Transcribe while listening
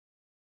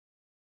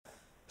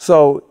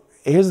So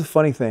here's the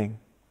funny thing,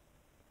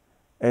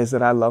 is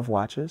that I love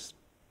watches,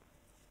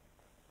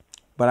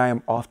 but I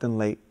am often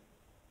late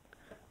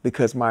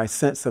because my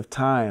sense of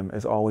time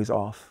is always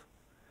off.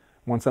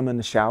 Once I'm in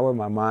the shower,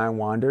 my mind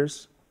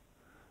wanders.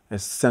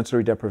 It's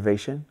sensory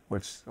deprivation,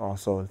 which is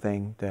also a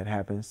thing that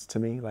happens to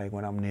me, like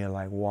when I'm near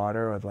like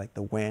water or like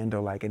the wind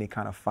or like any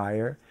kind of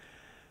fire.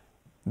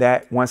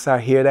 That once I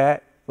hear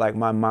that, like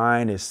my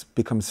mind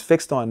becomes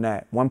fixed on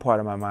that, one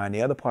part of my mind,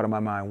 the other part of my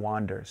mind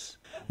wanders.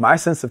 My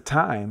sense of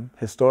time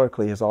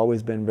historically has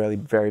always been really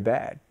very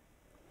bad.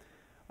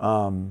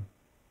 I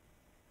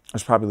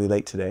was probably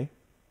late today.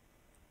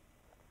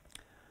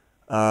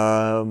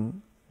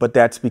 But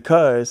that's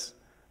because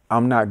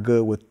I'm not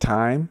good with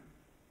time.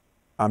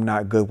 I'm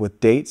not good with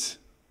dates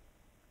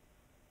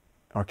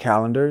or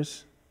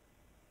calendars.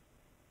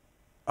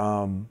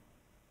 And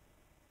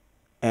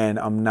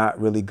I'm not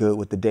really good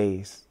with the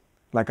days.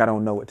 Like I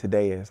don't know what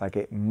today is. Like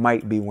it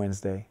might be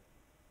Wednesday.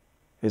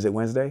 Is it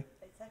Wednesday?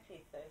 It's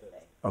actually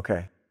Thursday.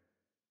 Okay.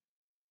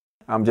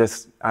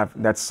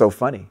 That's so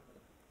funny.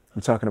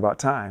 I'm talking about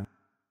time.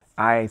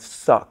 I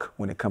suck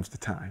when it comes to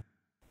time.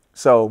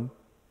 So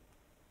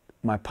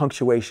my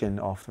punctuation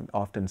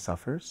often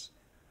suffers.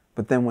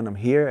 But then when I'm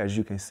here, as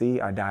you can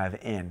see, I dive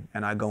in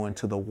and I go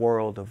into the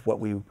world of what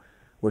we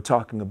were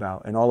talking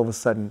about. And all of a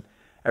sudden,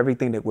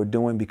 everything that we're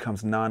doing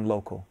becomes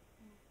non-local.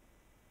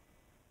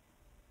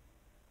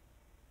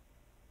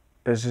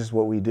 It's just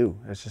what we do.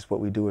 It's just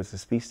what we do as a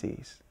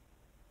species.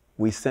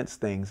 We sense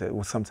things that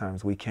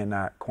sometimes we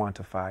cannot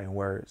quantify in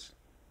words.